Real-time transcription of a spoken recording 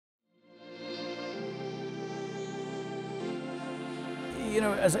You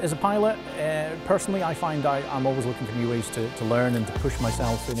know, as a pilot, personally, I find I'm always looking for new ways to learn and to push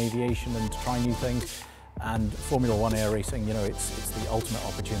myself in aviation and to try new things. And Formula One air racing, you know, it's the ultimate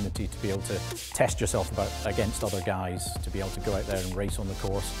opportunity to be able to test yourself against other guys, to be able to go out there and race on the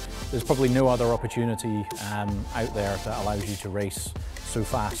course. There's probably no other opportunity out there that allows you to race so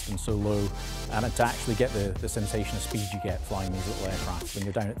fast and so low, and to actually get the sensation of speed you get flying these little aircraft. When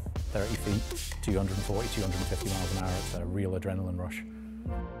you're down at 30 feet, 240, 250 miles an hour, it's a real adrenaline rush.